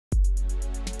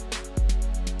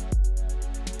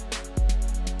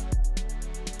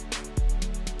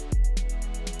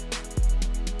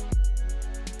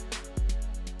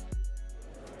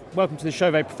Welcome to the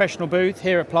CHAUVET Professional booth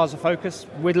here at PLASA Focus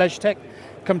with Leisuretec.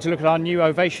 Come to look at our new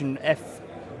Ovation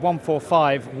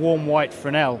F145 warm white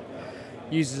Fresnel.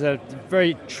 Uses a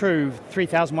very true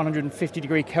 3150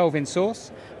 degree Kelvin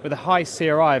source with a high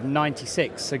CRI of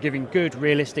 96, so giving good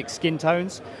realistic skin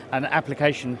tones and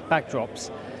application backdrops.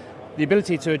 The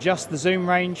ability to adjust the zoom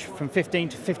range from 15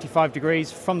 to 55 degrees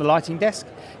from the lighting desk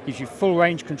gives you full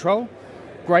range control.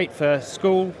 Great for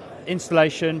school,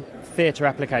 installation, theatre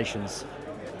applications.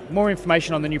 More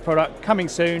information on the new product coming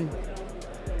soon.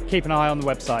 Keep an eye on the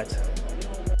website.